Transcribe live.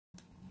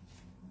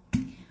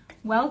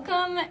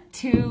Welcome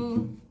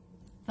to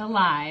the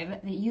live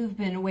that you've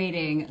been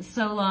waiting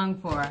so long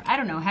for. I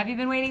don't know, have you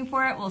been waiting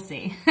for it? We'll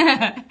see.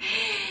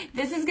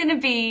 This is going to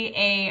be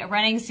a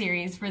running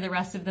series for the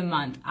rest of the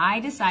month. I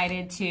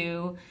decided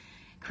to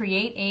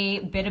create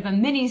a bit of a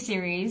mini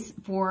series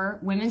for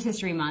Women's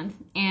History Month,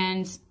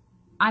 and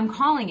I'm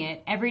calling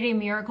it Everyday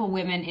Miracle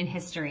Women in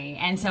History.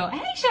 And so,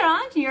 hey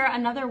Sharon, you're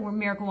another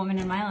miracle woman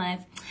in my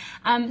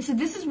life. So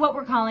this is what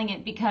we're calling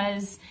it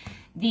because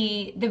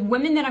the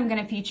women that I'm going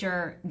to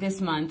feature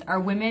this month are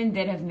women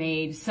that have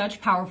made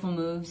such powerful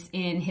moves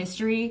in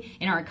history,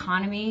 in our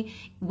economy,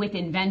 with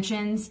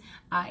inventions,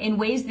 in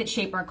ways that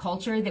shape our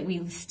culture that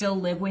we still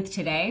live with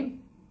today.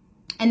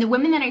 And the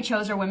women that I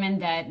chose are women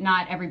that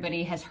not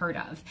everybody has heard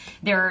of.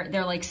 They're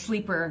like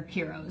sleeper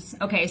heroes.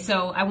 Okay,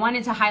 so I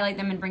wanted to highlight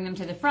them and bring them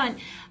to the front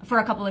for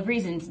a couple of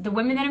reasons. The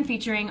women that I'm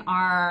featuring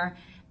are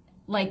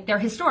like, they're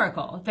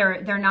historical.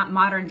 They're not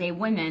modern day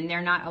women. They're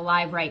not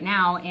alive right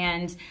now,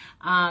 and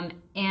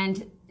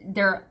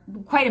they're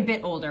quite a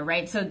bit older,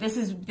 right? So this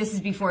is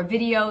before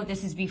video.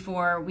 This is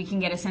before we can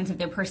get a sense of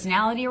their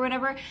personality or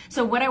whatever.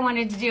 So what I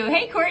wanted to do,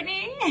 hey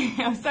Courtney,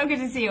 so good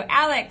to see you.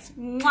 Alex,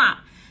 mwah,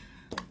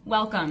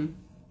 welcome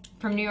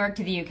from New York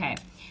to the UK.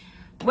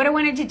 What I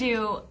wanted to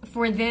do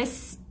for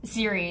this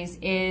series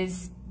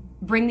is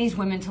bring these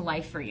women to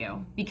life for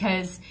you,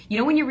 because you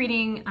know when you're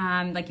reading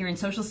like you're in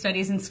social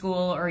studies in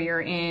school, or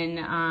you're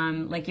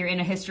in like you're in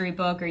a history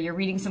book, or you're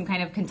reading some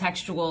kind of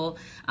contextual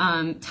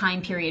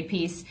time period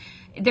piece,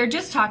 they're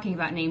just talking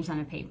about names on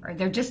a paper.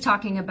 They're just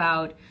talking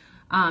about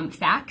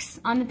facts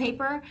on the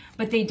paper,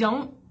 but they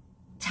don't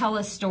tell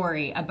a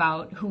story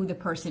about who the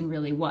person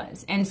really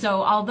was. And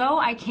so although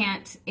I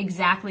can't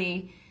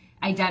exactly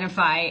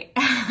identify,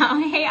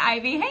 hey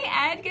Ivy, hey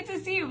Ed, good to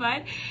see you,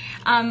 bud.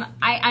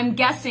 I'm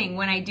guessing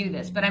when I do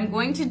this, but I'm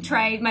going to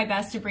try my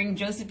best to bring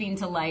Josephine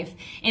to life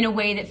in a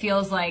way that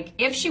feels like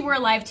if she were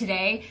alive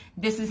today,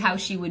 this is how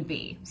she would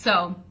be.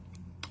 So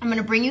I'm going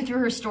to bring you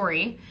through her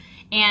story.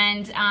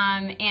 And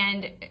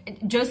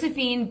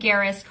Josephine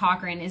Garris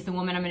Cochrane is the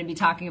woman I'm going to be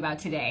talking about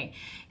today.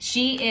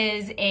 She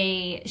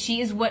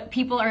is what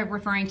people are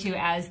referring to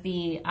as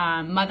the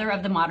mother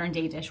of the modern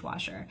day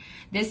dishwasher.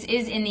 This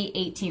is in the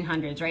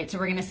 1800s, right? So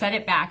we're going to set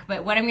it back.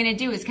 But what I'm going to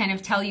do is kind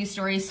of tell you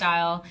story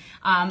style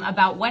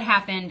about what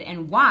happened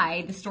and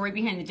why, the story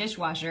behind the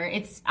dishwasher.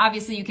 It's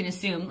obviously, you can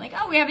assume like,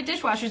 oh, we have a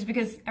dishwasher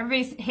because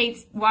everybody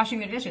hates washing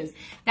their dishes.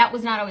 That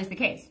was not always the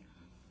case.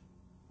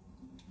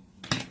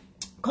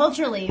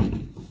 Culturally,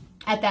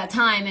 at that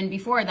time and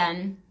before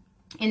then,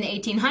 in the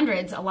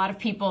 1800s, a lot of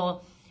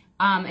people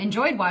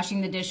enjoyed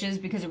washing the dishes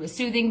because it was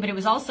soothing, but it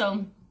was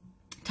also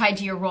tied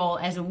to your role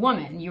as a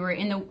woman.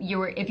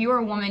 If you were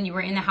a woman, you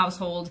were in the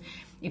household.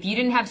 If you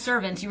didn't have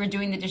servants, you were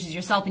doing the dishes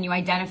yourself, and you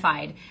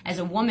identified as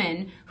a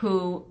woman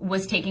who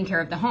was taking care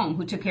of the home,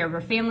 who took care of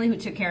her family, who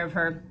took care of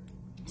her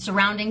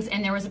surroundings,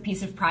 and there was a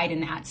piece of pride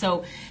in that.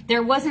 So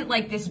there wasn't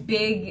like this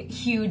big,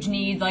 huge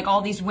need, like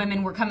all these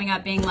women were coming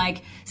up being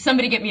like,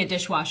 somebody get me a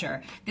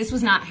dishwasher. This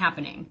was not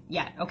happening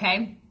yet,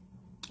 okay?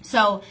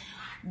 So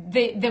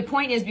the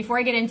point is, before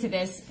I get into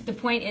this, the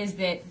point is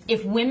that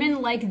if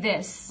women like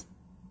this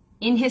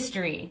in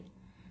history,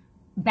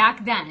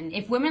 back then,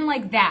 if women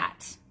like that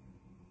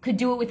could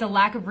do it with the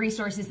lack of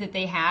resources that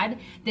they had,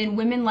 then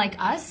women like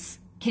us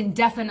can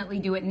definitely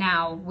do it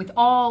now with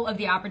all of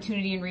the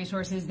opportunity and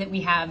resources that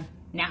we have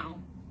now,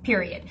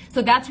 period.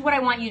 So that's what I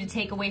want you to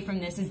take away from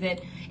this, is that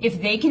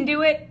if they can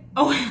do it,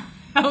 oh,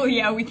 hell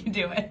yeah, we can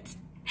do it.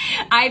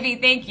 Ivy,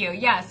 thank you.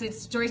 Yes,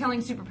 it's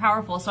storytelling super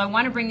powerful. So I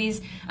want to bring these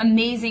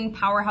amazing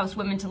powerhouse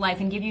women to life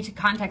and give you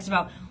context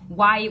about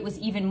why it was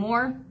even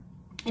more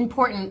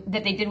important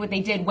that they did what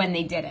they did when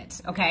they did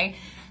it, okay?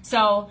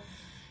 So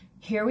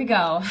here we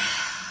go.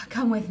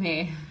 Come with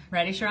me.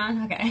 Ready,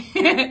 Sharon?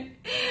 Okay.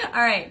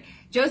 All right.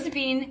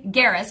 Josephine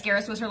Garris,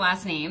 Garris was her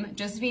last name.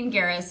 Josephine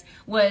Garris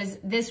was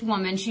this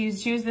woman. She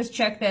was this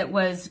chick that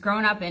was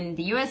growing up in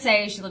the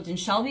USA. She lived in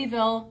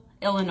Shelbyville,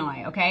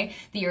 Illinois, okay?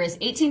 The year is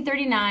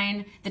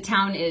 1839. The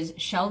town is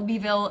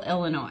Shelbyville,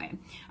 Illinois.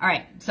 All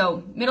right,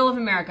 so middle of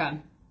America.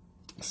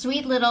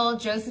 Sweet little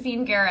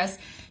Josephine Garris.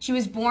 She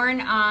was born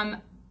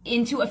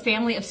into a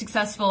family of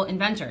successful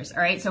inventors,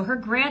 all right? So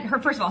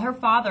first of all, her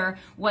father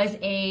was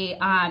a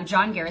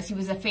John Garris. He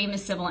was a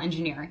famous civil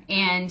engineer.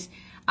 And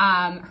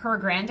her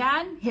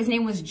granddad, his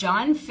name was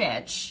John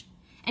Fitch,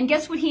 and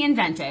guess what he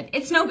invented?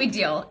 It's no big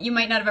deal. You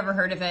might not have ever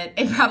heard of it.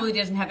 It probably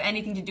doesn't have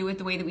anything to do with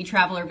the way that we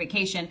travel or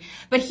vacation,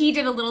 but he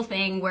did a little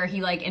thing where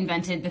he like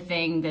invented the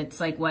thing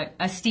that's like what?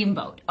 A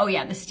steamboat. Oh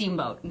yeah, the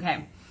steamboat,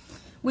 okay.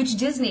 Which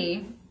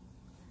Disney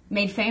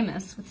made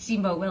famous with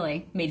Steamboat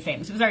Willie. Made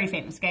famous. It was already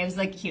famous, okay? It was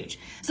like huge.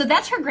 So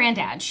that's her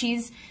granddad.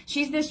 She's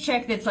this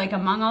chick that's like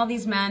among all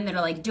these men that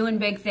are like doing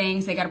big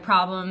things. They got a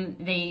problem.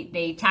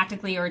 They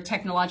tactically or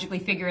technologically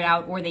figure it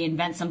out, or they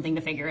invent something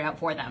to figure it out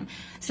for them.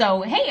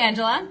 So, hey,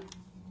 Angela.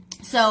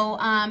 So,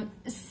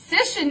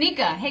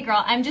 Sishanika. Hey,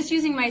 girl. I'm just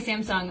using my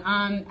Samsung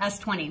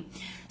S20.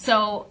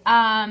 So,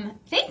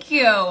 thank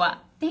you.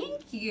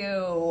 Thank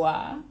you.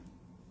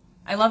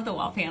 I love the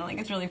wall paneling.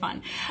 It's really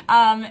fun.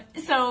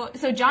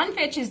 So John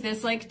Fitch is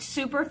this like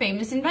super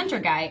famous inventor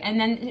guy. And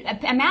then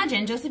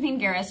imagine Josephine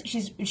Garris,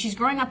 she's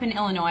growing up in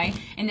Illinois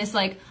in this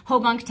like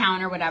Hobunk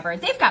town or whatever.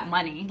 They've got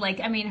money. Like,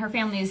 I mean, her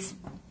family's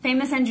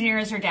famous engineer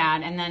is her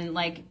dad, and then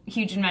like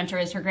huge inventor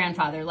is her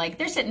grandfather. Like,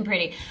 they're sitting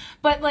pretty.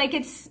 But like,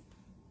 it's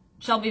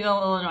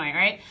Shelbyville, Illinois,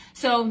 right?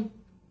 So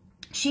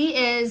she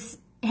is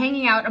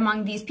hanging out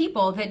among these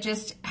people that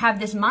just have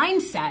this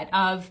mindset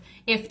of,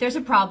 if there's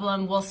a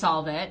problem, we'll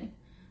solve it.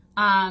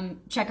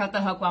 Check out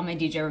the hook while my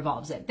DJ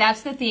revolves it.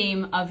 That's the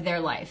theme of their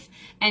life.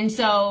 And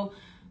so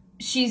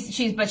she's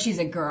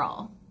a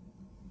girl.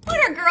 What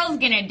are girls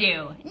gonna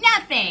do?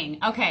 Nothing.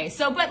 Okay,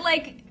 so, but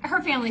like,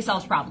 her family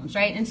solves problems,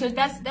 right? And so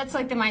that's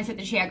like the mindset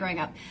that she had growing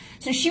up.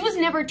 So she was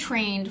never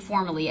trained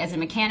formally as a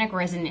mechanic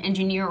or as an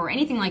engineer or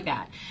anything like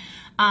that.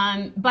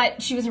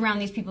 But she was around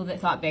these people that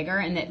thought bigger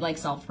and that like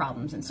solved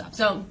problems and stuff.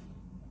 So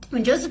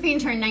when Josephine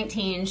turned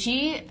 19,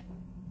 she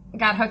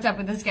got hooked up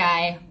with this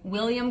guy,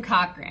 William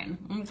Cochrane.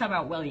 Let me talk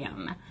about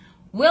William.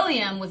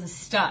 William was a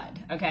stud,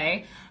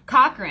 okay?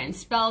 Cochrane,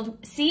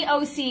 spelled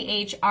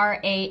C-O-C-H-R-A-N.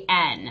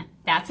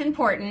 That's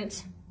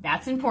important.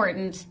 That's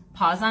important.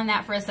 Pause on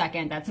that for a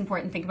second. That's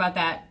important. Think about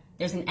that.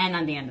 There's an N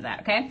on the end of that,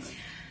 okay?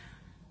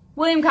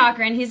 William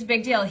Cochrane, he's a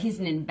big deal. He's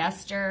an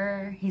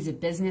investor. He's a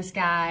business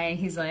guy.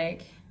 He's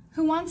like,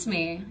 who wants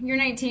me? You're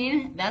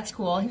 19? That's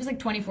cool. He was like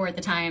 24 at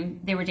the time.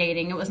 They were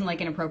dating. It wasn't like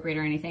inappropriate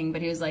or anything,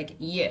 but he was like,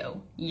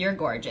 you're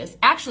gorgeous.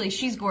 Actually,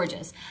 she's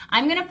gorgeous.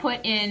 I'm going to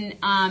put in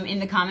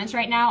the comments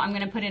right now, I'm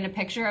going to put in a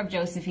picture of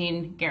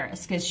Josephine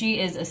Garris, because she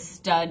is a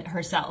stud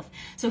herself.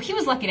 So he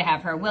was lucky to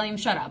have her. William,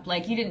 shut up.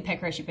 Like, you didn't pick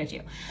her, she picked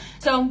you.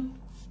 So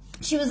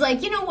she was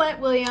like, you know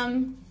what,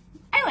 William?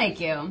 I like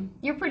you.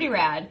 You're pretty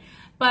rad.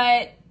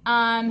 But, hang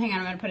on,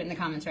 I'm going to put it in the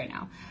comments right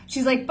now.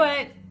 She's like,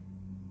 but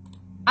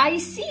I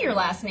see your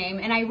last name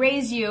and I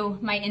raise you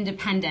my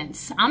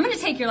independence. I'm going to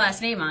take your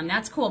last name on.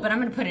 That's cool, but I'm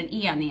going to put an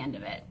E on the end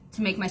of it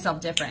to make myself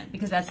different,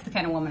 because that's the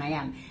kind of woman I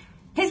am.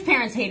 His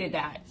parents hated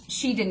that.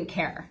 She didn't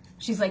care.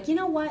 She's like, you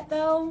know what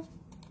though?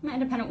 I'm an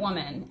independent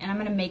woman and I'm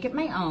going to make it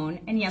my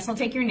own. And yes, I'll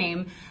take your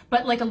name,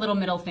 but like a little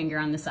middle finger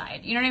on the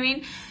side. You know what I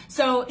mean?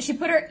 So she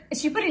put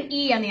an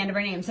E on the end of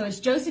her name. So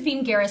it's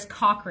Josephine Garris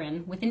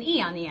Cochrane with an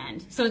E on the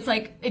end. So it's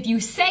like, if you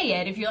say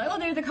it, if you're like, oh,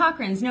 they're the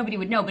Cochranes, nobody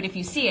would know. But if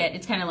you see it,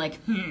 it's kind of like,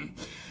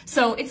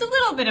 So it's a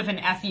little bit of an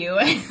FU,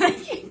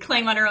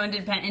 claim on her own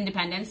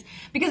independence,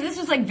 because this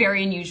was like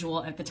very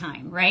unusual at the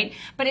time, right?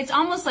 But it's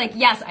almost like,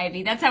 yes,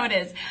 Ivy, that's how it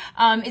is.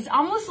 It's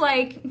almost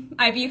like,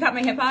 Ivy, you caught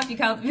my hip hop, you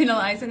caught the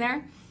Vanilla Ice in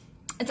there.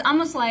 It's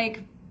almost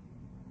like,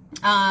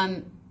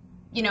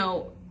 you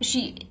know,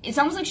 it's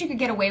almost like she could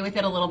get away with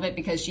it a little bit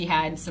because she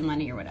had some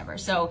money or whatever.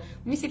 So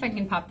let me see if I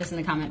can pop this in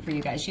the comment for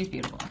you guys. She's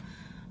beautiful.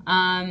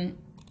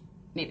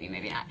 Maybe,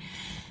 maybe not.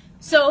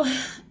 So,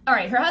 all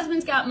right, her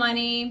husband's got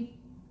money.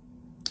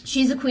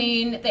 She's a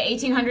queen. The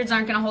 1800s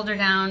aren't going to hold her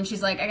down.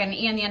 She's like, I got an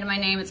E on the end of my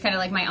name. It's kind of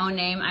like my own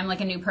name. I'm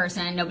like a new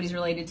person. Nobody's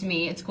related to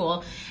me. It's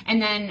cool.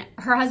 And then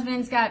her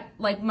husband's got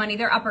like money.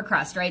 They're upper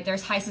crust, right?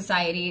 There's high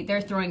society. They're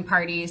throwing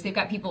parties. They've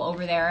got people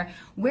over there.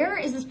 Where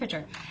is this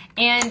picture?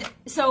 And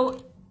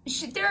so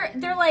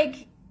they're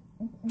like,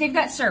 they've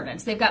got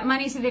servants. They've got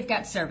money, so they've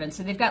got servants.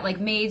 So they've got like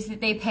maids that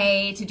they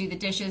pay to do the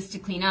dishes, to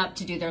clean up,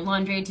 to do their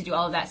laundry, to do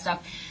all of that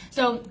stuff.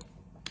 So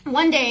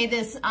one day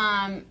this,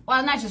 well,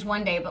 not just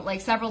one day, but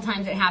like several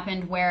times it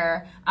happened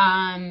where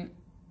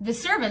the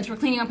servants were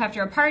cleaning up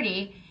after a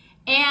party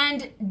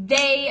and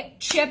they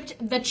chipped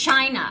the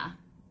china,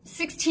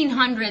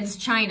 1600s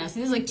china.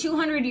 So this is like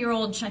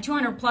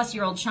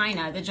 200-plus-year-old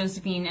china that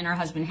Josephine and her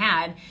husband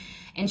had.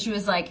 And she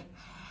was like,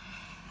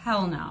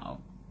 hell no.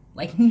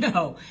 Like,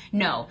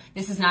 no,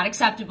 this is not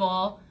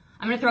acceptable.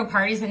 I'm going to throw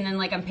parties and then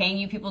like I'm paying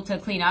you people to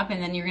clean up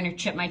and then you're going to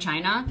chip my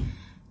china.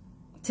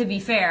 To be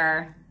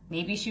fair,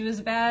 maybe she was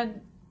a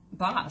bad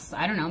boss.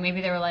 I don't know.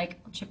 Maybe they were like,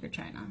 I'll chip your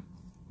china.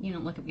 You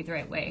don't look at me the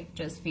right way,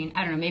 Josephine.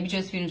 I don't know. Maybe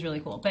Josephine was really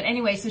cool. But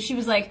anyway, so she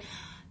was like,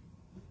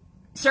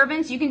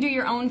 servants, you can do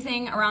your own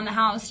thing around the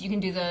house. You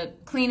can do the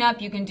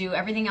cleanup. You can do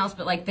everything else.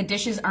 But like the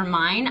dishes are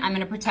mine. I'm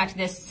going to protect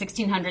this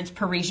 1600s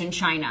Parisian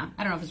china.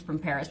 I don't know if it's from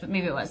Paris, but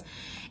maybe it was.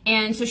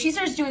 And so she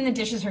starts doing the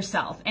dishes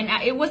herself. And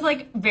it was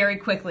like very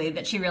quickly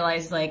that she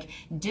realized like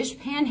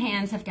dishpan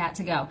hands have got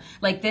to go.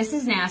 Like this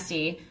is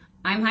nasty.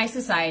 I'm high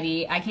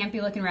society. I can't be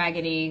looking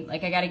raggedy.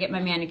 Like I got to get my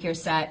manicure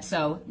set.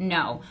 So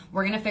no,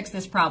 we're going to fix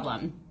this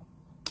problem.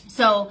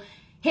 So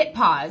hit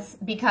pause,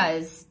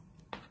 because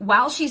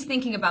while she's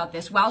thinking about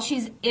this, while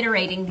she's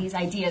iterating these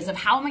ideas of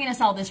how am I going to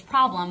solve this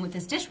problem with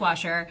this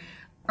dishwasher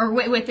or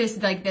with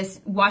this, like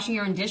this washing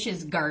your own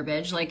dishes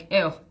garbage, like,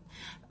 ew.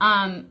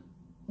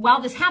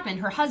 While this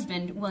happened, her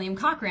husband, William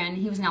Cochrane,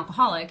 he was an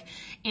alcoholic,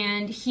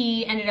 and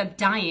he ended up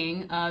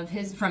dying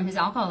from his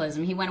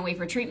alcoholism. He went away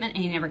for treatment,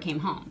 and he never came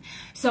home.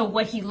 So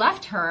what he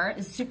left her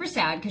is super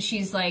sad, because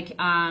she's like,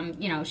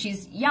 you know,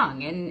 she's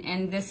young,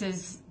 and this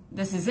is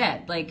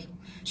it. Like,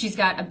 she's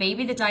got a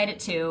baby that died at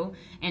 2,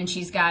 and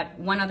she's got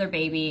one other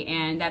baby,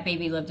 and that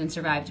baby lived and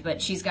survived.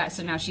 But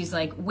so now she's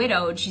like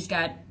widowed. She's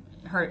got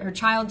her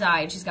child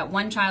died. She's got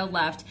one child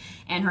left,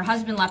 and her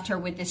husband left her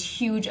with this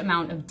huge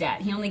amount of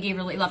debt. He only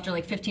left her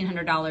like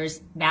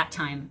 $1,500 that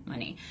time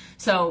money.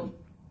 So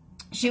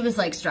she was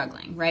like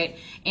struggling, right?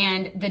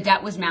 And the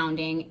debt was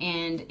mounting,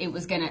 and it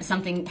was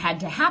something had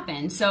to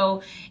happen.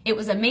 So it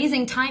was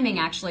amazing timing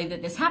actually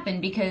that this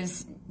happened,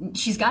 because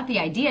she's got the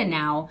idea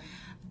now.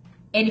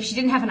 And if she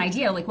didn't have an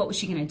idea, like what was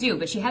she going to do?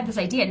 But she had this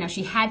idea. Now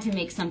she had to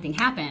make something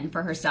happen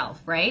for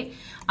herself, right?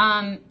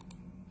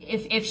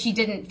 If she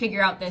didn't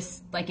figure out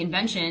this like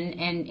invention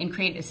and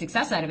create a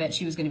success out of it,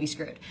 she was going to be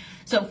screwed.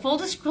 So full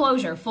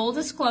disclosure,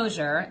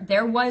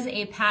 there was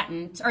a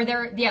patent, or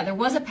there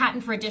was a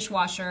patent for a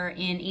dishwasher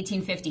in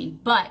 1850,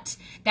 but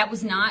that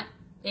was not,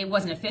 it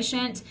wasn't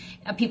efficient.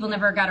 People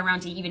never got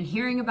around to even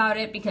hearing about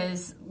it,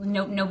 because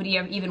nobody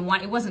even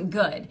wanted, it wasn't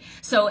good.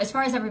 So as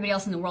far as everybody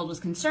else in the world was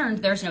concerned,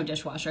 there's no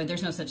dishwasher.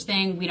 There's no such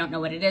thing. We don't know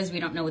what it is.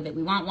 We don't know that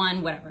we want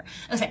one, whatever.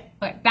 Okay,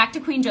 back to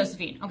Queen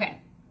Josephine. Okay.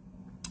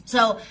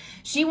 So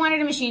she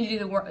wanted a machine to do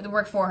the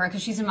work for her,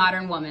 because she's a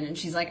modern woman, and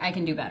she's like, I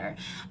can do better.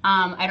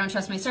 I don't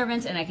trust my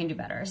servants, and I can do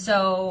better.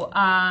 So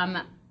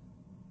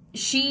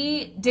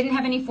she didn't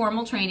have any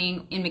formal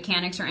training in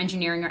mechanics or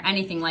engineering or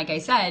anything, like I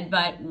said,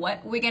 but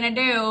what are we going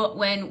to do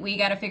when we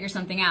got to figure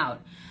something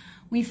out?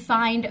 We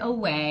find a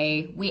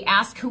way. We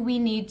ask who we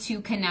need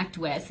to connect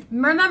with.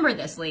 Remember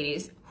this,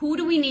 ladies. Who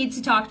do we need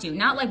to talk to?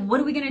 Not like, what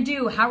are we going to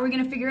do? How are we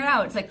going to figure it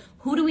out? It's like,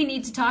 who do we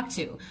need to talk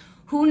to?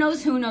 Who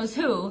knows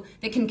who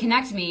that can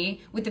connect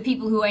me with the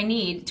people who I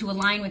need to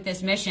align with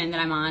this mission that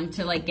I'm on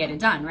to like get it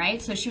done,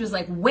 right? So she was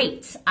like,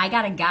 wait, I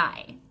got a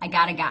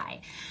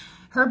guy.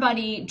 Her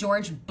buddy,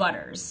 George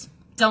Butters,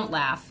 don't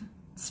laugh,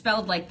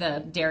 spelled like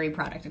the dairy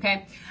product,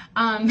 okay?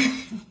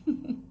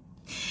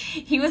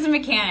 He was a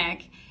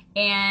mechanic,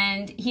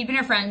 and he'd been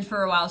a friend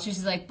for a while. So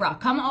she's like, bro,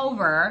 come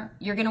over.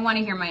 You're going to want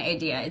to hear my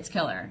idea. It's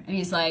killer. And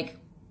he's like,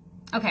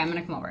 okay, I'm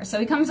going to come over. So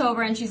he comes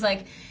over, and she's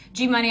like,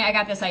 G-Money, I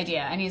got this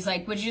idea. And he's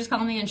like, what'd you just call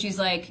me? And she's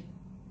like,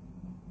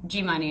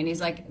 G-Money. And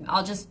he's like,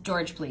 I'll just,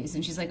 George, please.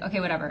 And she's like, okay,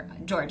 whatever.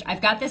 George,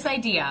 I've got this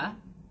idea,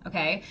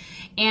 okay?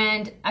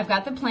 And I've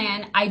got the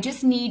plan. I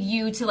just need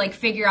you to, like,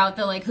 figure out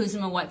the, like, who's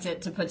and what's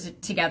it to put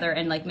it together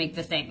and, like, make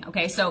the thing,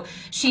 okay? So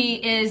she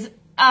is,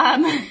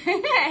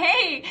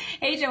 hey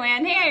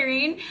Joanne, hey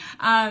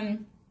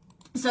Irene.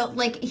 So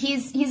like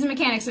he's a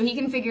mechanic, so he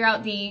can figure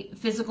out the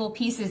physical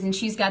pieces, and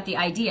she's got the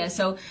idea.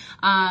 So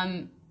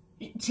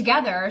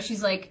together,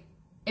 she's like,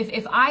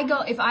 I've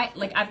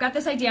got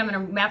this idea, I'm gonna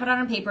map it out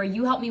on paper,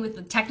 you help me with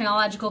the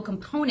technological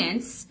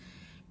components,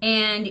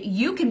 and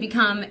you can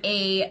become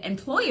a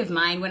employee of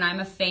mine when I'm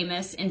a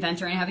famous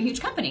inventor and have a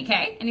huge company,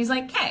 okay? And he's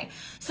like, okay.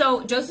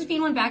 So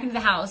Josephine went back into the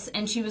house,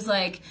 and she was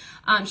like,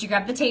 she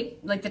grabbed the tape,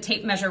 like the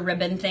tape measure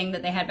ribbon thing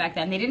that they had back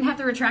then. They didn't have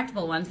the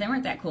retractable ones. They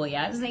weren't that cool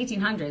yet. It was the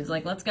 1800s.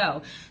 Like, let's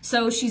go.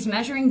 So she's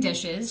measuring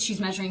dishes. She's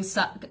measuring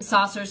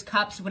saucers,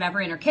 cups, whatever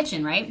in her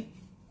kitchen, right?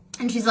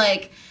 And she's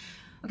like,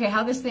 okay,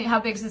 how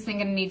big is this thing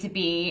gonna need to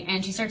be?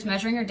 And she starts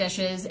measuring her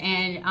dishes,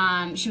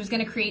 and she was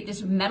gonna create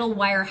this metal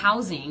wire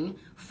housing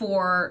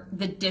for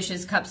the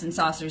dishes, cups, and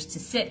saucers to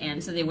sit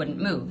in so they wouldn't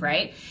move,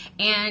 right?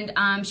 And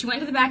she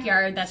went to the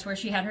backyard. That's where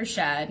she had her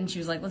shed, and she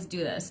was like, let's do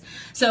this.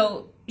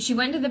 So she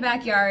went to the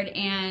backyard,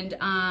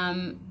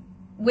 and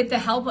with the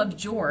help of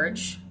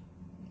George,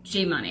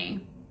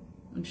 G-Money,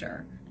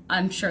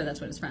 I'm sure that's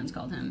what his friends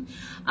called him.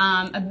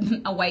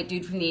 A white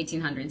dude from the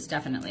 1800s,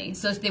 definitely.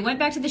 So they went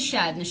back to the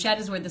shed, and the shed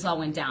is where this all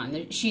went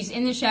down. She's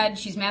in the shed,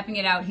 she's mapping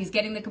it out, he's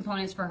getting the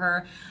components for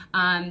her.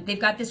 They've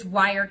got this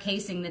wire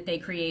casing that they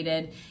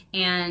created,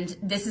 and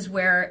this is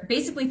where,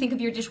 basically think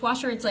of your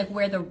dishwasher, it's like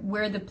where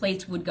the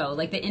plates would go,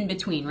 like the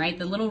in-between, right?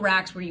 The little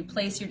racks where you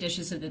place your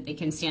dishes so that they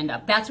can stand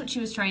up. That's what she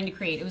was trying to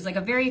create. It was like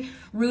a very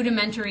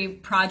rudimentary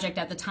project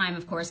at the time,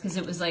 of course, because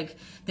it was like,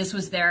 this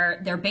was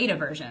their beta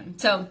version.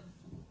 So,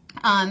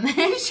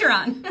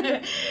 Sharon.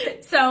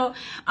 So,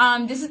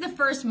 this is the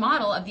first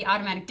model of the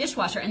automatic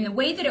dishwasher, and the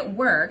way that it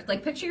worked,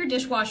 like picture your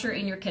dishwasher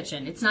in your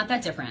kitchen. It's not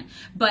that different,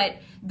 but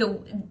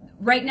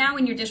right now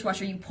in your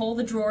dishwasher, you pull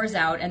the drawers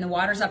out, and the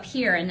water's up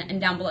here and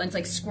down below, and it's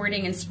like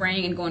squirting and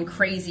spraying and going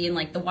crazy, and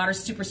like the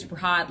water's super, super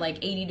hot, like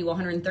 80 to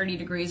 130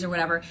 degrees or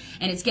whatever,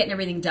 and it's getting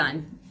everything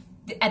done.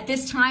 At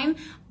this time,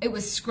 it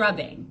was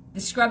scrubbing. The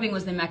scrubbing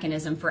was the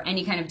mechanism for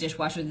any kind of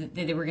dishwasher that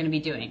they were going to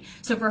be doing.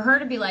 So for her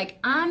to be like,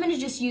 I'm going to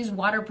just use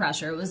water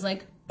pressure, it was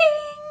like, bing!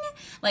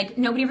 Like,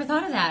 nobody ever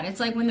thought of that. It's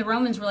like when the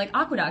Romans were like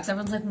aqueducts.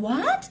 Everyone's like,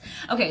 what?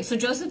 Okay, so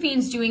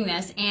Josephine's doing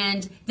this,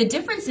 and the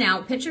difference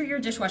now, picture your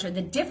dishwasher,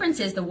 the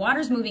difference is the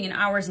water's moving in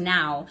hours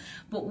now,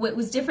 but what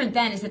was different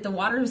then is that the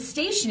water was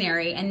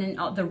stationary, and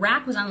then the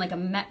rack was on like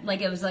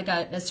it was like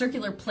a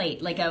circular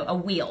plate, like a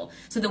wheel.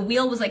 So the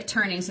wheel was like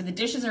turning, so the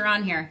dishes are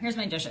on here. Here's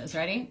my dishes,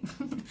 ready?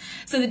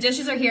 So the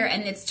dishes are here,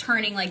 and it's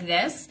turning like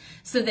this,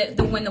 so that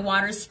when the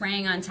water's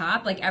spraying on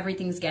top, like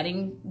everything's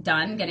getting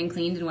done, getting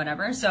cleaned and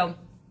whatever. So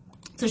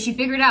So she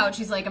figured out,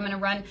 she's like, I'm going to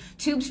run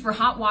tubes for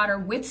hot water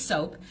with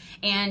soap.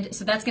 And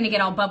so that's going to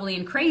get all bubbly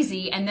and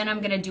crazy. And then I'm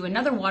going to do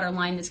another water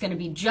line that's going to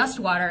be just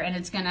water. And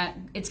it's going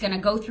to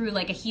go through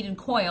like a heated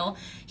coil,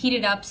 heat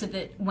it up so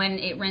that when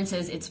it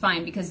rinses, it's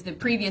fine. Because the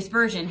previous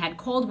version had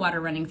cold water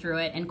running through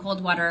it. And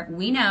cold water,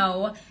 we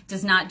know,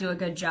 does not do a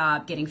good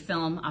job getting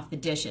film off the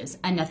dishes.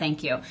 And no,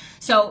 thank you.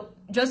 So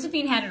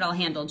Josephine had it all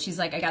handled. She's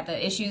like, I got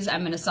the issues. I'm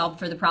going to solve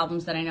for the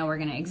problems that I know are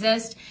going to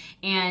exist.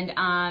 And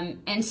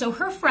so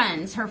her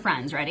friends,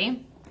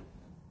 ready?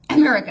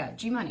 America,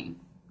 G-Money.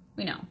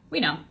 We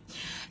know.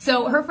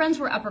 So her friends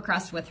were upper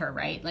crust with her,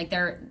 right? Like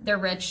they're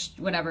rich,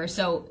 whatever.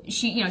 So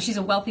she's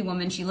a wealthy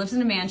woman. She lives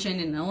in a mansion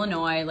in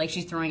Illinois. Like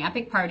she's throwing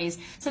epic parties.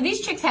 So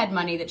these chicks had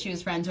money that she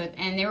was friends with,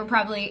 and they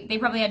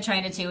probably had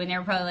China too. And they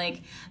were probably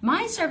like,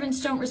 my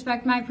servants don't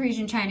respect my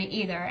Parisian China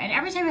either. And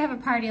every time I have a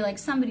party, like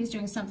somebody's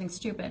doing something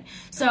stupid.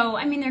 So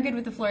I mean, they're good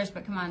with the floors,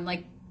 but come on,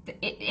 like.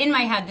 In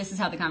my head, this is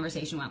how the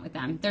conversation went with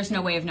them. There's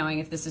no way of knowing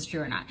if this is true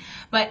or not.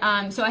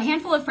 But so a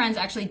handful of friends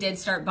actually did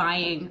start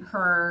buying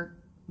her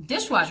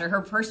dishwasher,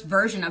 her first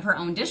version of her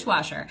own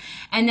dishwasher.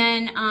 And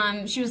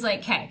then she was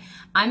like, hey,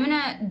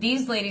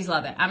 these ladies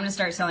love it. I'm going to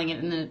start selling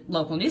it in the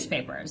local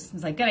newspapers.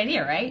 It's like, good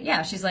idea, right?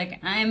 Yeah. She's like,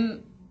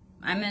 I'm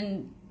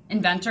an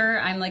inventor.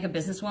 I'm like a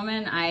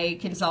businesswoman. I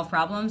can solve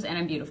problems and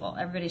I'm beautiful.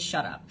 Everybody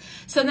shut up.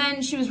 So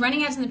then she was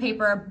running ads in the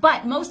paper,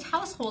 but most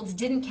households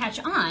didn't catch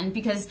on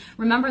because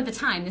remember at the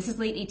time, this is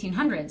late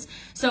 1800s.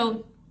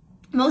 So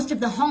most of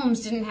the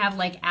homes didn't have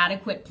like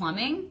adequate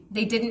plumbing.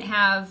 They didn't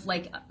have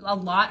like a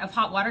lot of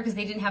hot water because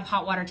they didn't have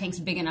hot water tanks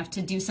big enough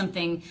to do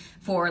something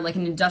for like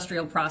an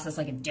industrial process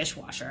like a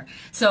dishwasher.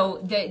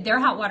 So their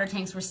hot water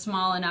tanks were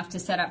small enough to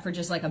set up for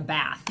just like a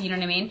bath. You know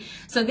what I mean?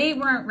 So they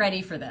weren't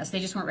ready for this. They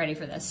just weren't ready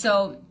for this.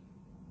 So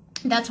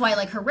that's why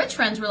like her rich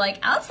friends were like,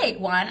 I'll take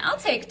one, I'll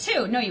take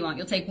two. No, you won't,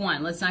 you'll take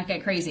one. Let's not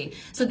get crazy.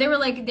 So they were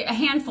like, a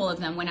handful of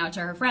them went out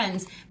to her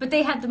friends, but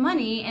they had the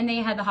money and they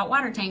had the hot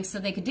water tanks so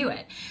they could do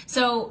it.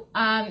 So,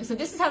 so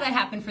this is how that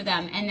happened for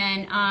them. And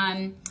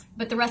then,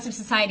 but the rest of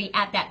society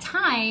at that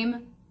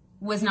time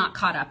was not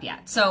caught up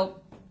yet. So,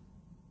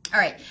 all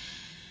right.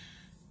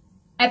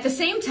 At the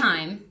same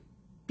time,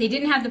 they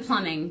didn't have the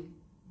plumbing.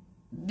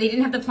 They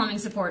didn't have the plumbing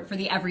support for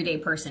the everyday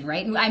person,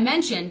 right? And I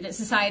mentioned that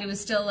society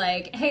was still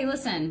like, hey,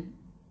 listen,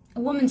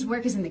 a woman's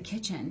work is in the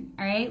kitchen,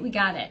 all right? We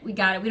got it. We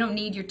don't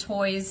need your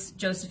toys,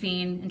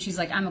 Josephine. And she's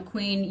like, I'm a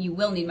queen. You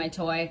will need my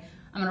toy.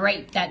 I'm going to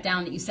write that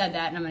down that you said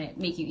that, and I'm going to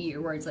make you eat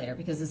your words later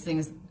because this thing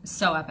is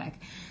so epic.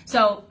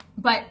 So,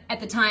 but at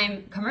the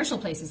time, commercial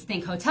places,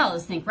 think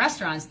hotels, think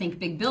restaurants, think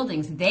big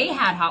buildings, they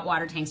had hot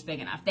water tanks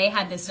big enough. They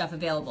had this stuff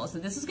available. So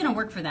this is going to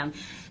work for them.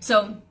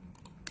 So,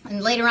 and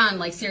later on,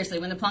 like seriously,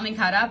 when the plumbing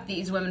caught up,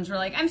 these women were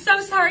like, I'm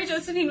so sorry,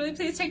 Josephine, will you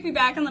please take me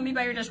back and let me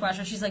buy your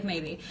dishwasher? She's like,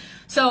 maybe.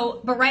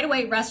 So, but right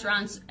away,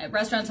 restaurants,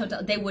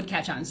 hotels, they would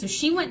catch on. So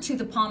she went to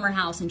the Palmer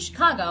House in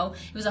Chicago.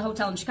 It was a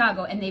hotel in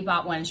Chicago, and they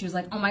bought one. And she was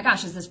like, oh my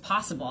gosh, is this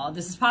possible?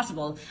 This is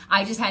possible.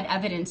 I just had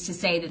evidence to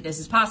say that this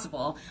is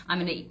possible. I'm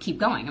going to keep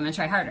going. I'm going to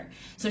try harder.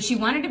 So she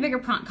wanted a bigger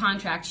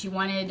contract. She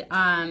wanted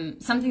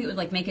something that would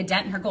like make a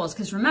dent in her goals.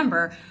 Because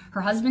remember,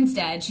 her husband's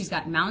dead. She's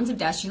got mountains of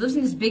debt. She lives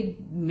in this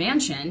big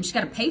mansion. She's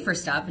got to pay for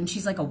stuff, and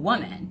she's like a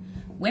woman.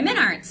 Women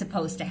aren't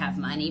supposed to have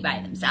money by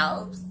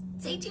themselves.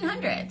 It's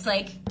 1800s.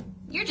 Like,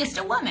 you're just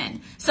a woman.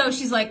 So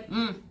she's like,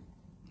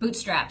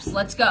 bootstraps,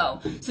 let's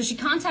go. So she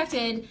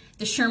contacted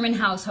the Sherman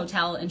House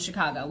Hotel in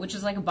Chicago, which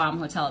is like a bomb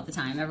hotel at the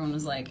time. Everyone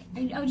was like,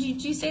 oh, do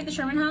you stay at the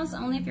Sherman House?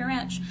 Only if you're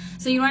rich.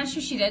 So you know what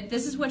she did?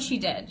 This is what she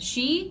did.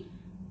 She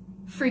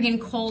friggin'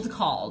 cold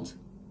called.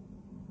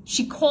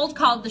 She cold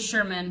called the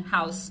Sherman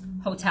House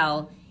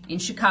Hotel in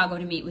Chicago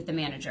to meet with the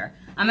manager.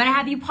 I'm going to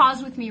have you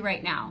pause with me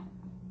right now.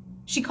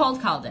 She cold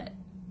called it.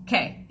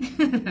 Okay.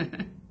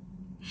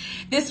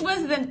 This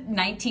was the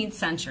 19th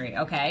century,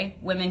 okay?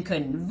 Women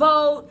couldn't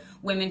vote.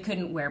 Women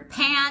couldn't wear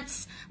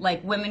pants.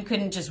 Like, women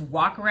couldn't just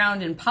walk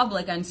around in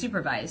public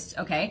unsupervised,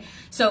 okay?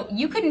 So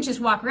you couldn't just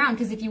walk around,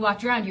 because if you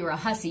walked around, you were a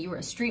hussy. You were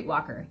a street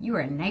walker. You were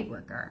a night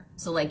worker.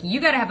 So, like, you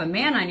got to have a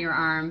man on your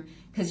arm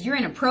because you're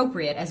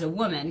inappropriate as a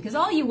woman, because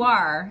all you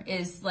are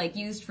is, like,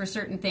 used for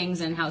certain things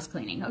in house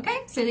cleaning, okay?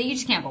 So that you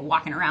just can't go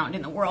walking around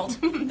in the world.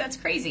 That's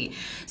crazy.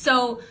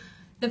 So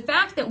the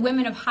fact that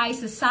women of high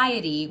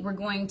society were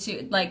going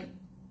to, like,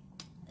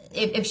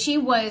 if she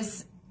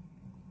was,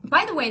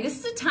 by the way, this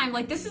is a time,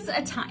 like, this is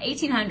a time,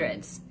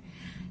 1800s.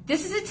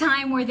 This is a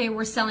time where they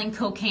were selling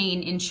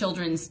cocaine in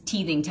children's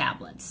teething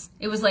tablets.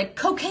 It was like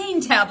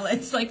cocaine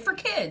tablets, like for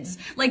kids.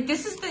 Like,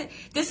 this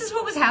is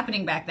what was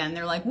happening back then.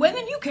 They're like,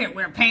 women, you can't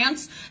wear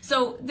pants.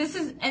 So this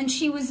is, and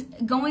she was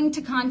going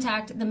to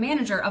contact the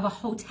manager of a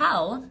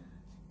hotel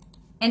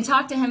and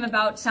talk to him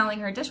about selling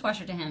her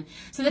dishwasher to him.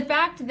 So the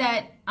fact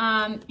that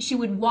she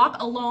would walk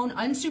alone,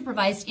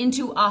 unsupervised,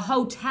 into a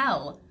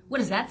hotel, what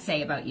does that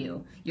say about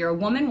you? You're a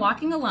woman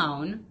walking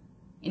alone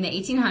in the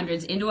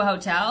 1800s into a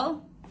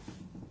hotel?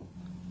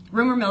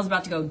 Rumor mill's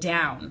about to go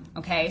down,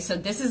 okay? So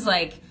this is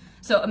like,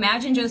 So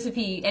imagine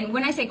Josephine, and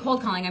when I say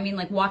cold calling, I mean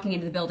like walking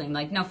into the building,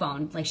 like no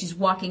phone, like she's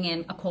walking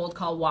in, a cold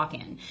call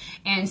walk-in.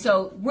 And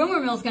so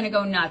rumor mill's gonna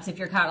go nuts if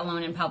you're caught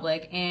alone in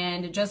public,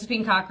 and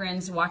Josephine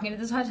Cochrane's walking into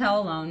this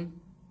hotel alone.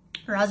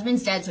 Her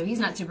husband's dead, so he's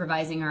not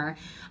supervising her.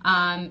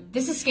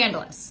 This is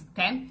scandalous,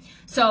 okay?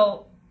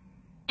 So,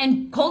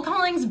 and cold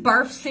calling's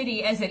barf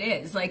city as it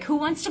is. Like, who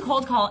wants to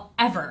cold call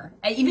ever?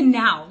 Even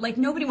now, like,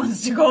 nobody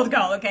wants to cold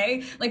call,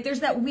 okay? Like,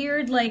 there's that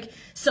weird, like,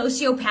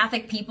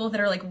 sociopathic people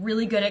that are, like,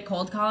 really good at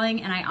cold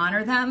calling, and I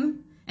honor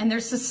them, and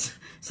there's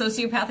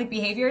sociopathic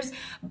behaviors,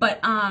 but,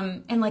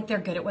 and, like, they're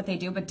good at what they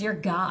do, but dear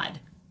God.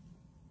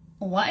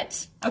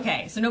 What?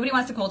 Okay, so nobody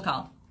wants to cold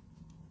call.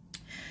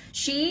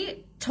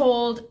 She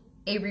told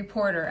a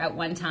reporter at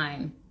one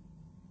time,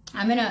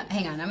 I'm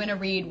gonna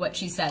read what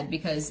she said,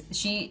 because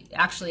she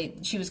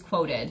was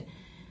quoted.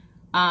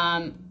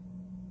 Oh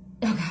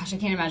gosh, I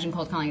can't imagine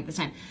cold calling at this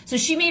time. So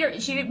she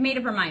made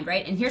up her mind,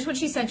 right? And here's what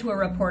she said to a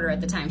reporter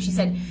at the time. She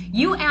said,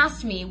 "You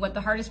asked me what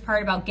the hardest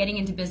part about getting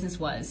into business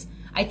was.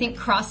 I think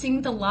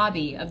crossing the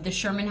lobby of the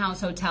Sherman House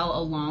Hotel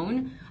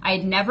alone. I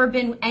had never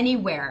been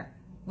anywhere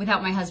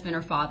without my husband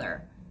or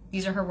father."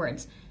 These are her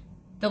words.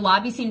 "The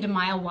lobby seemed a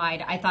mile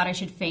wide. I thought I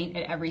should faint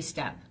at every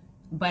step.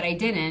 But I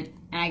didn't,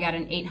 and I got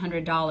an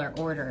 $800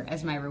 order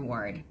as my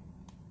reward."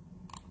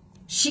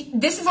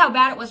 This is how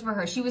bad it was for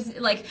her. She was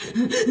like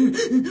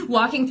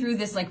walking through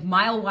this like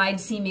mile-wide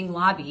seeming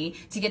lobby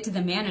to get to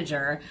the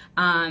manager,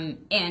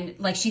 and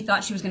like she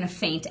thought she was going to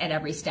faint at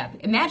every step.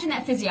 Imagine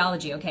that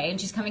physiology, okay? And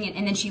she's coming in,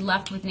 and then she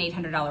left with an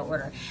 $800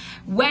 order.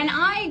 When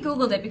I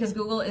Googled it, because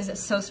Google is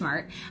so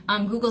smart,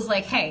 Google's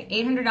like, hey,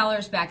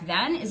 $800 back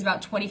then is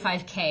about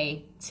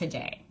 $25K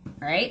today,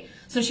 all right?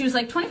 So she was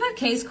like,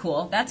 25K is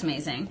cool. That's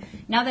amazing.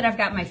 Now that I've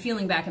got my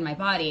feeling back in my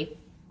body,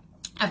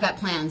 I've got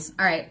plans.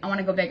 All right, I want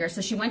to go bigger.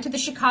 So she went to the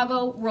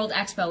Chicago World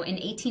Expo in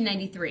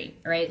 1893,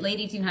 all right, late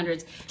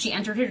 1800s. She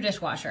entered her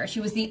dishwasher. She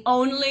was the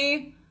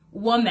only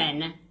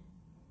woman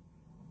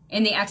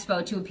in the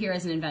expo to appear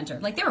as an inventor.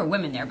 Like, there were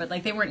women there, but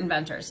like they weren't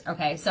inventors,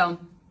 okay? So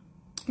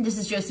this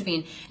is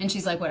Josephine, and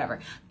she's like, whatever.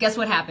 Guess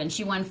what happened?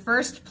 She won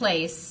first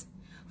place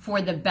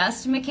for the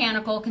best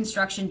mechanical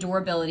construction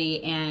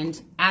durability and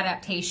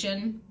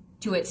adaptation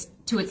to its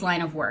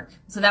line of work.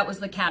 So that was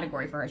the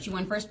category for her. She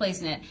won first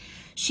place in it.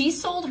 She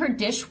sold her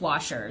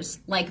dishwashers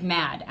like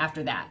mad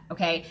after that,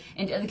 okay?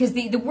 And because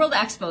the World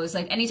Expos,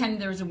 like anytime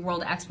there was a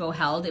World Expo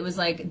held, it was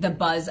like the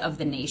buzz of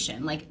the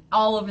nation, like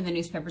all over the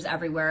newspapers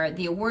everywhere.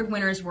 The award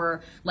winners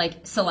were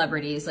like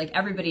celebrities, like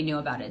everybody knew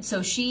about it.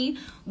 So she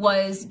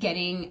was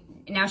getting,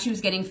 now she was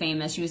getting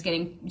famous. She was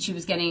getting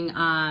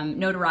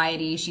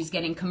notoriety. She's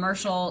getting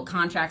commercial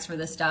contracts for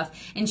this stuff.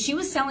 And she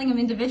was selling them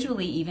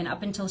individually even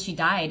up until she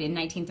died in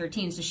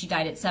 1913. So she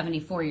died at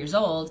 74 years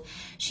old.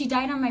 She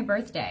died on my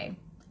birthday.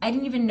 I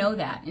didn't even know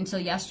that until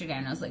yesterday,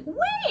 and I was like,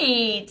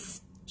 wait,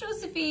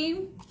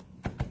 Josephine.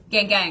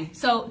 Gang, gang.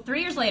 So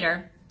 3 years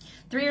later,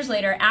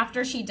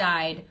 after she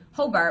died,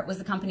 Hobart was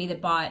the company that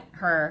bought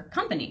her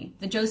company.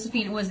 The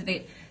Josephine, was it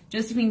the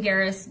Josephine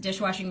Garris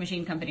dishwashing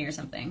machine company or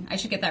something? I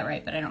should get that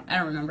right, but I don't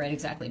remember it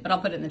exactly, but I'll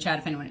put it in the chat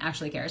if anyone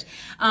actually cares.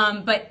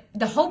 But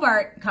the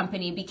Hobart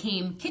company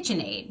became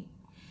KitchenAid.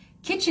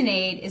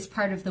 KitchenAid is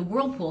part of the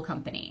Whirlpool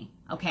company,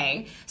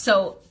 okay?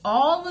 So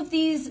all of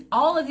these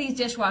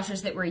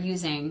dishwashers that we're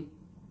using,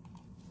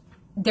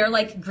 they're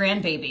like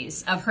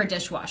grandbabies of her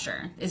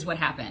dishwasher is what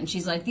happened.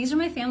 She's like, these are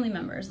my family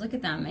members, look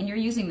at them, and you're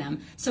using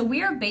them. So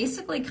we are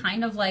basically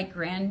kind of like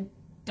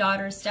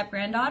granddaughters,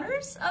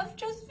 step-granddaughters of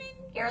Josephine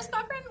Garris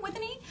Cochrane with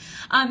an E?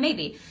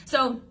 Maybe.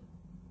 So,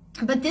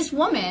 but this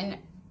woman,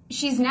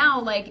 she's now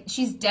like,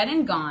 she's dead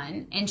and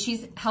gone, and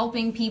she's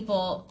helping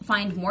people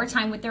find more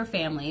time with their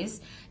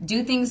families,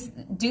 do things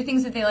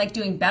that they like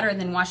doing better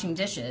than washing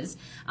dishes,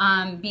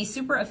 be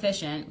super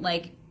efficient,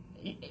 like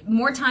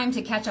more time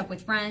to catch up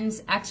with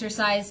friends,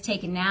 exercise,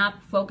 take a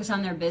nap, focus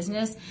on their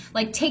business.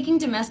 Like taking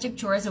domestic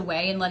chores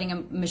away and letting a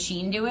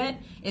machine do it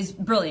is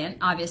brilliant,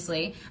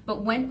 obviously,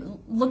 but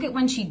look at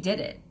when she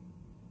did it.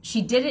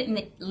 She did it in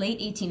the late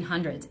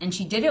 1800s, and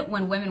she did it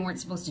when women weren't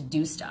supposed to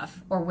do stuff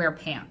or wear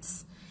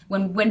pants.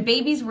 When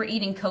babies were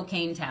eating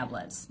cocaine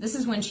tablets. This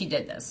is when she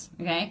did this,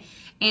 okay?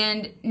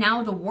 And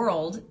now the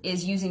world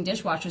is using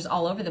dishwashers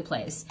all over the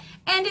place.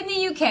 And in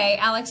the UK,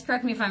 Alex,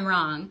 correct me if I'm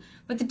wrong,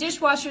 but the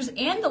dishwashers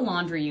and the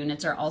laundry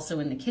units are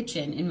also in the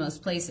kitchen in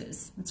most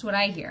places. That's what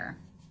I hear.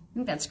 I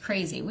think that's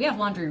crazy. We have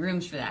laundry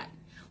rooms for that.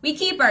 We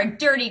keep our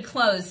dirty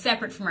clothes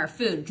separate from our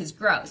food because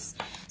gross.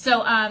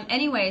 So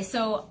anyway,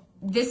 so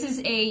this is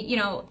a, you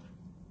know,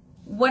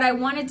 what I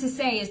wanted to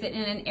say is that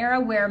in an era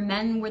where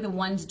men were the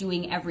ones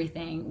doing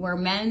everything, where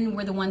men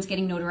were the ones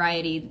getting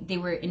notoriety, they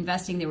were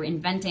investing, they were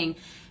inventing,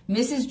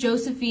 Mrs.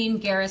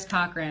 Josephine Garris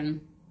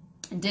Cochrane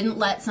didn't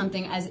let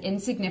something as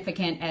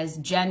insignificant as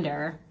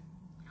gender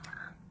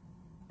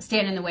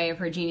stand in the way of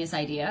her genius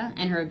idea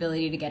and her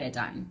ability to get it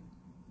done.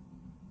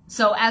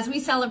 So as we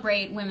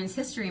celebrate Women's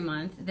History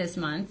Month this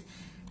month,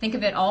 think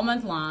of it all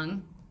month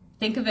long.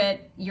 Think of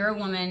it, you're a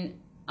woman,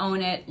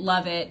 own it,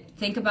 love it,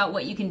 think about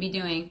what you can be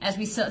doing as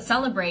we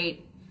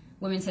celebrate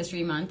Women's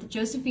History Month.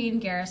 Josephine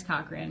Garris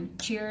Cochrane,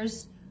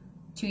 cheers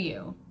to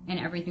you and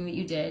everything that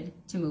you did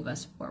to move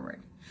us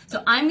forward.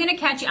 So I'm gonna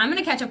catch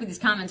up with these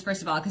comments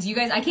first of all, because you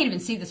guys, I can't even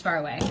see this far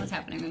away. What's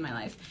happening in my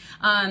life?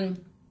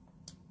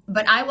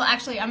 But I will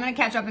actually, I'm gonna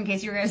catch up in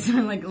case you guys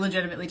are like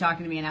legitimately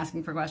talking to me and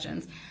asking for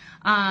questions.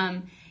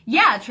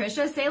 Yeah,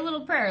 Trisha, say a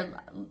little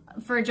prayer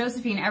for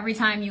Josephine every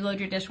time you load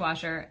your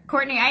dishwasher.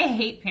 Courtney, I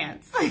hate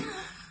pants.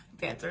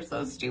 Pants are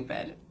so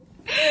stupid.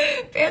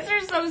 Pants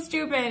are so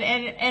stupid,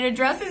 and a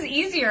dress is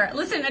easier.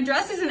 Listen, a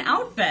dress is an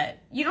outfit.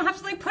 You don't have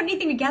to like put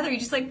anything together. You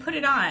just like put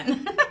it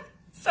on.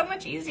 So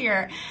much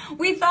easier.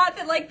 We thought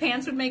that like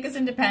pants would make us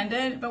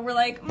independent, but we're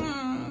like,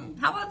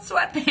 how about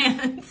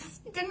sweatpants?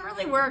 It didn't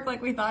really work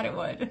like we thought it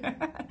would.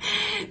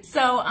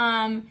 So,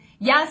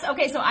 yes,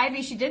 okay, so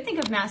Ivy, she did think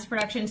of mass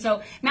production.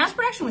 So mass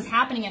production was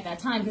happening at that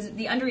time because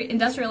the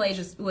industrial age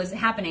was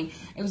happening.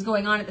 It was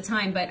going on at the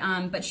time,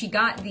 but she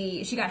got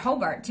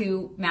Hobart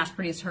to mass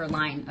produce her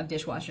line of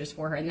dishwashers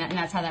for her, and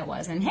that's how that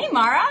was. And hey,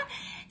 Mara.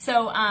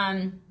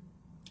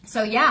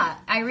 So yeah,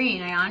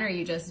 Irene, I honor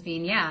you,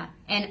 Josephine, yeah.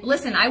 And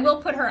listen, I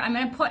will put her, I'm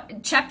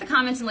gonna check the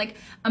comments in like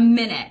a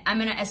minute.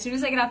 As soon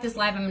as I get off this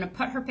live, I'm gonna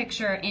put her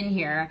picture in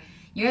here.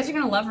 You guys are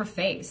gonna love her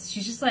face.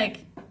 She's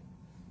like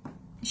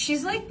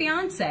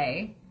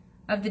Beyonce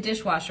of the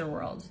dishwasher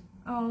world.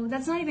 Oh,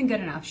 that's not even good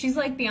enough. She's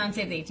like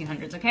Beyonce of the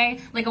 1800s, okay?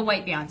 Like a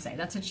white Beyonce,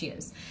 that's what she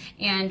is.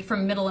 And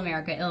from Middle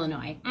America,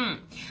 Illinois.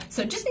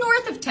 So just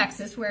north of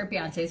Texas, where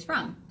Beyonce's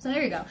from. So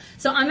there you go.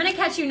 So I'm gonna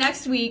catch you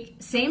next week,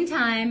 same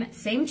time,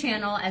 same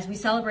channel, as we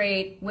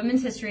celebrate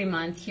Women's History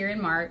Month here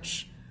in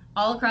March,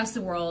 all across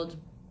the world.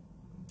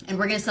 And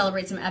we're gonna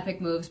celebrate some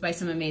epic moves by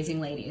some amazing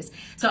ladies.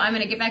 So I'm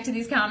gonna get back to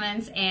these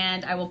comments,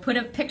 and I will put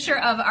a picture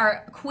of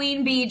our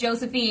Queen Bee,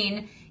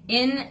 Josephine,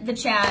 in the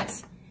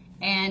chat.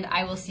 And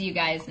I will see you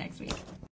guys next week.